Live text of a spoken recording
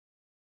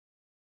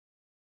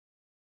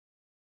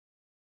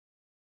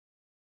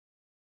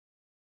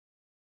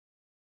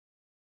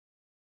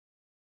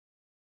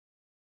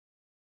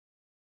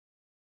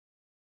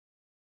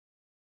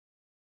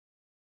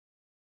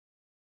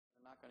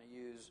going to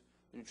use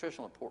the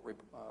nutritional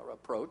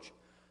approach.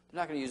 They're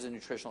not going to use the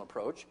nutritional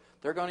approach.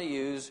 They're going to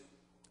use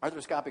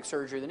arthroscopic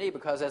surgery of the knee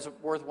because that's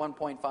worth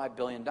 $1.5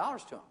 billion to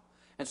them.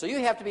 And so you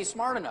have to be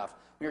smart enough.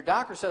 When your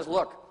doctor says,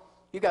 look,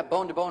 you've got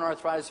bone-to-bone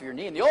arthritis of your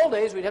knee. In the old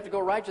days, we'd have to go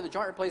right to the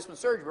joint replacement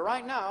surgery. But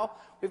right now,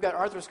 we've got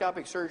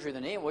arthroscopic surgery of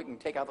the knee, and we can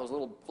take out those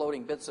little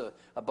floating bits of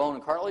bone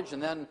and cartilage.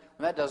 And then when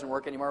that doesn't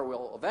work anymore,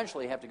 we'll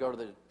eventually have to go to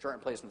the joint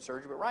replacement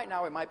surgery. But right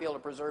now, we might be able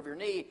to preserve your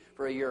knee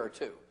for a year or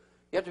two.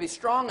 You have to be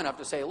strong enough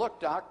to say, look,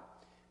 doc,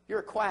 you're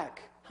a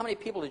quack. How many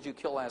people did you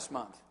kill last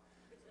month?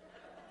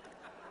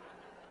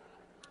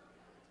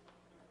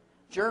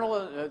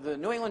 The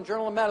New England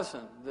Journal of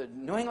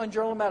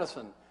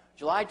Medicine,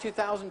 July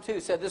 2002,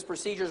 said this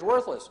procedure is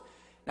worthless.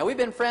 Now, we've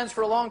been friends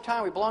for a long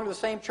time. We belong to the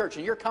same church,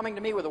 and you're coming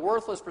to me with a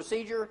worthless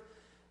procedure?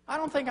 I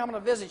don't think I'm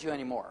going to visit you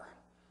anymore.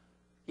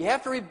 You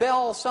have to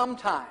rebel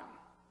sometime.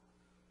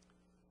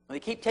 When they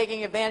keep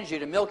taking advantage of you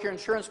to milk your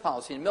insurance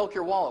policy and milk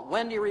your wallet,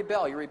 when do you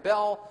rebel? You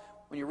rebel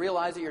when you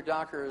realize that your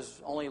doctor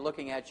is only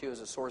looking at you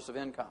as a source of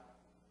income.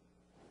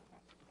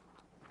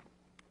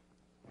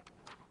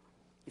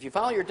 If you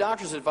follow your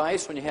doctor's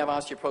advice when you have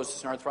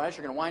osteoporosis and arthritis,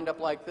 you're going to wind up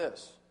like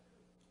this.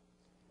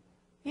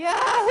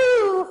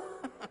 Yahoo!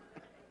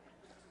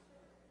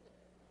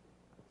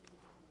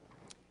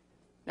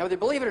 Now, whether you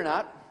believe it or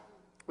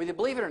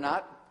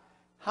not,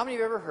 how many of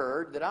you have ever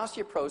heard that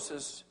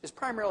osteoporosis is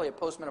primarily a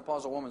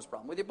postmenopausal woman's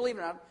problem? Whether you believe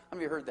it or not, how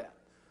many of you have heard that?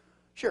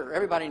 Sure,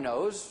 everybody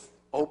knows,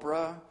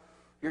 Oprah,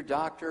 your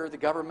doctor, the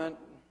government,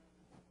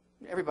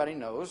 everybody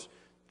knows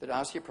that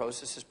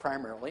osteoporosis is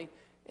primarily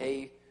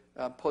a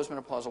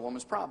postmenopausal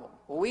woman's problem.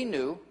 Well, we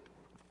knew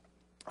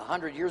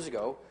 100 years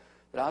ago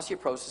that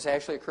osteoporosis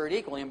actually occurred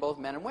equally in both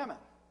men and women.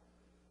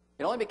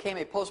 It only became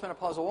a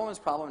postmenopausal woman's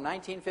problem in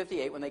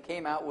 1958 when they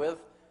came out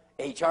with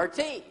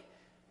HRT.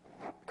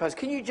 Because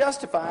can you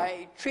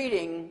justify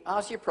treating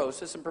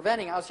osteoporosis and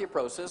preventing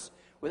osteoporosis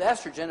with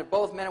estrogen if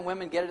both men and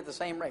women get it at the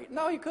same rate?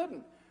 No, you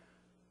couldn't. Can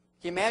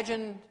you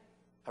imagine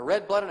a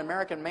red-blooded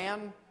American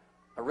man,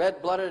 a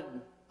red-blooded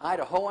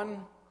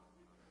Idahoan,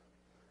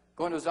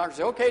 going to his doctor and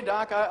say, okay,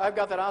 doc, I've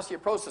got that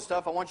osteoporosis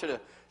stuff. I want you to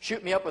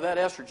shoot me up with that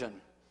estrogen.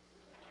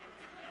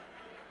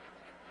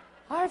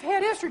 I've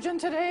had estrogen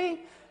today.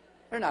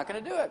 They're not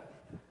going to do it.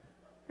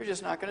 You're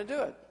just not going to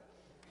do it.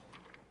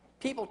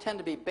 People tend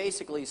to be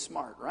basically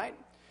smart, right?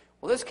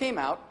 Well, this came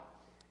out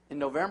in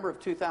November of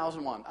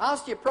 2001.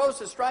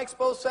 Osteoporosis strikes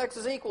both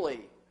sexes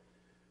equally.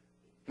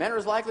 Men are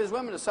as likely as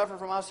women to suffer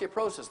from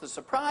osteoporosis. The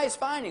surprise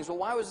findings, well,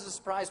 why was this a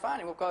surprise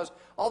finding? Well, because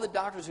all the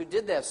doctors who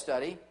did that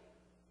study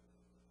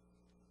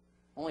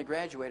only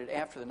graduated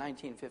after the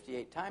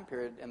 1958 time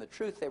period, and the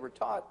truth they were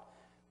taught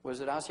was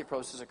that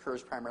osteoporosis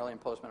occurs primarily in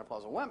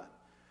postmenopausal women.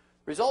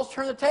 Results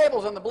turn the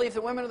tables on the belief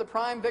that women are the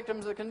prime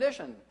victims of the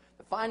condition.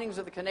 The findings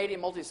of the Canadian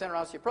Multi-Center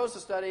Osteoporosis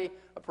Study,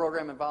 a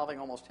program involving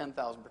almost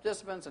 10,000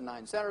 participants in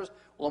 9 centers,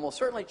 will almost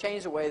certainly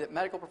change the way that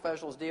medical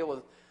professionals deal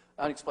with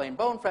unexplained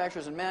bone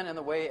fractures in men and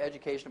the way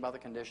education about the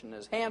condition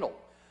is handled.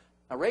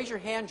 Now, raise your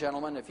hand,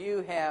 gentlemen, if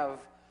you have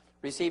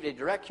received a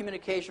direct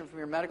communication from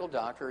your medical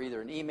doctor,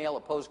 either an email, a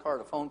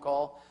postcard, a phone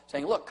call,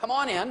 saying, look, come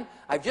on in.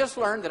 I've just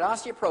learned that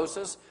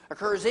osteoporosis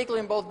occurs equally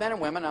in both men and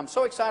women. I'm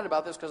so excited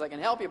about this because I can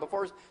help you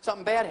before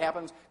something bad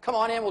happens. Come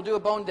on in, we'll do a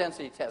bone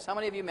density test. How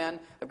many of you men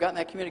have gotten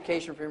that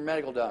communication from your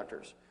medical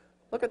doctors?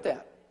 Look at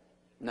that.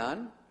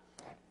 None.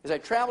 As I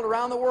traveled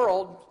around the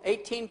world,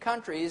 18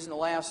 countries in the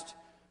last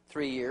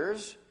 3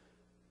 years,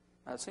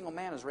 not a single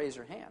man has raised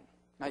their hand.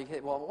 Now you say,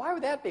 well, why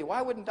would that be?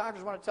 Why wouldn't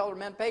doctors want to tell their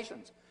men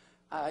patients?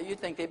 You'd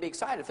think they'd be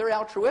excited. If they're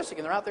altruistic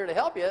and they're out there to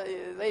help you,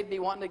 they'd be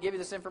wanting to give you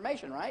this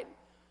information, right?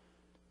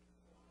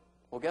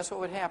 Well, guess what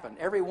would happen?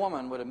 Every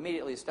woman would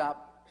immediately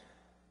stop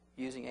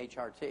using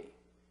HRT.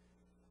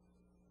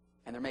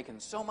 And they're making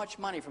so much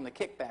money from the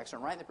kickbacks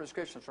and writing the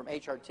prescriptions from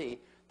HRT,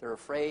 they're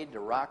afraid to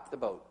rock the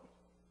boat.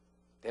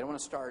 They don't want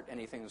to start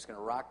anything that's going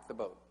to rock the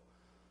boat.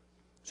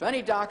 So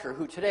any doctor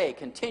who today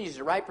continues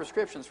to write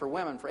prescriptions for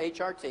women for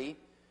HRT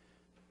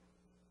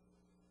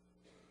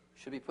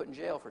should be put in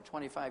jail for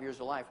 25 years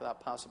of life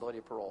without possibility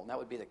of parole. And that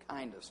would be the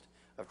kindest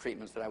of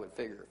treatments that I would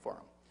figure for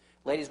them.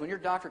 Ladies, when your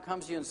doctor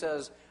comes to you and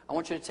says, I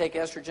want you to take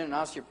estrogen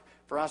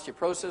for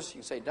osteoporosis, you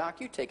can say, Doc,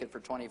 you take it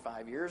for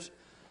 25 years.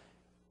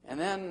 And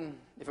then,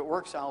 if it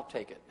works, I'll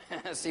take it.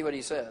 See what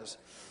he says.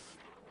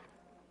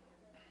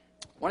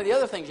 One of the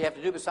other things you have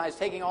to do besides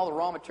taking all the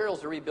raw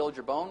materials to rebuild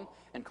your bone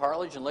and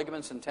cartilage and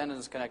ligaments and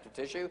tendons and connective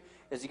tissue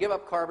is to give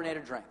up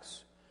carbonated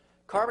drinks.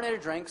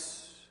 Carbonated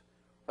drinks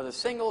are the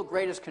single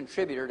greatest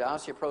contributor to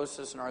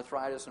osteoporosis and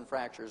arthritis and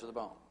fractures of the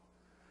bone.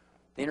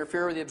 They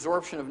interfere with the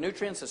absorption of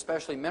nutrients,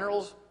 especially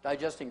minerals,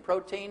 digesting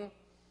protein.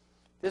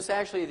 This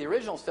actually, the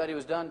original study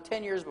was done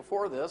 10 years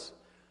before this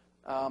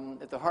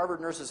at the Harvard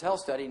Nurses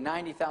Health Study,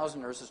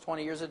 90,000 nurses,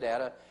 20 years of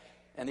data,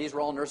 and these were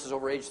all nurses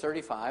over age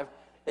 35.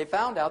 They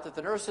found out that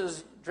the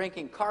nurses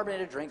drinking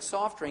carbonated drinks,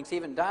 soft drinks,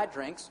 even diet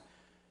drinks,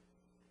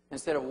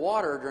 instead of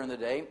water during the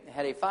day,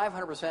 had a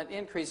 500%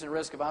 increase in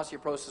risk of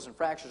osteoporosis and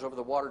fractures over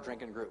the water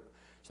drinking group.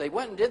 So they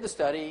went and did the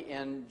study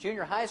in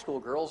junior high school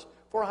girls,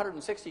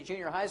 460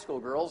 junior high school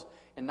girls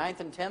in 9th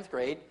and 10th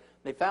grade.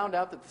 They found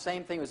out that the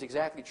same thing was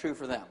exactly true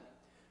for them.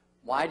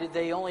 Why did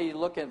they only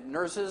look at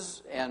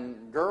nurses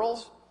and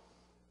girls?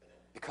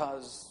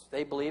 Because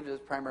they believed it was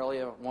primarily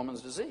a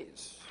woman's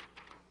disease.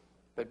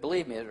 But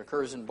believe me, it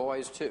occurs in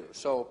boys too.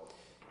 So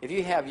if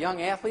you have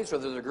young athletes,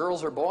 whether they're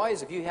girls or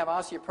boys, if you have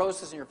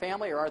osteoporosis in your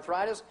family or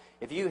arthritis,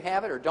 if you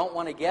have it or don't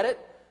want to get it,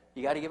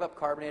 you got to give up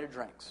carbonated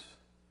drinks.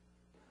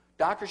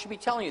 Doctors should be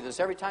telling you this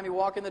every time you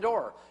walk in the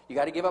door. You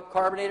got to give up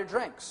carbonated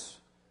drinks.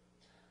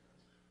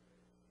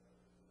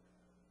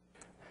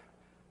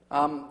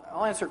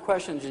 I'll answer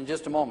questions in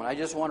just a moment. I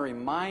just want to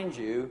remind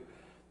you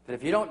that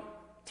if you don't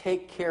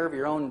take care of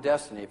your own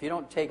destiny, if you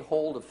don't take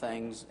hold of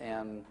things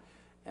and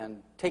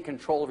take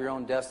control of your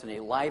own destiny,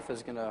 life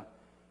is going to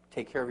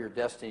take care of your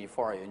destiny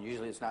for you, and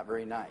usually it's not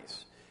very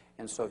nice.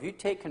 And so if you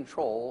take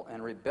control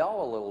and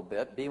rebel a little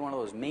bit, be one of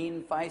those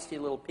mean, feisty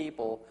little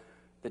people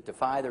that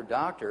defy their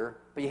doctor,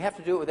 but you have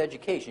to do it with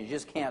education. You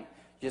just can't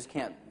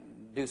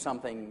do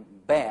something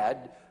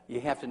bad. You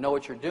have to know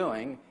what you're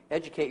doing,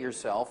 educate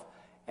yourself,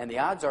 and the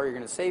odds are you're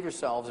going to save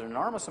yourselves an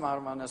enormous amount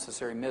of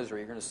unnecessary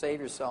misery. You're going to save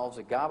yourselves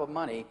a gob of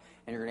money,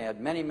 and you're going to add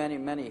many, many,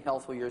 many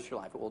healthful years to your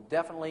life. It will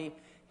definitely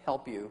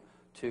help you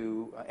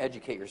to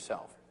educate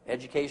yourself.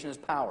 Education is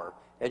power.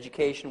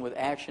 Education with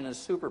action is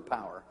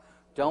superpower.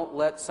 Don't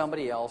let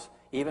somebody else,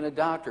 even a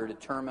doctor,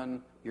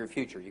 determine your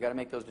future. You've got to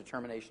make those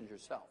determinations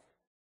yourself.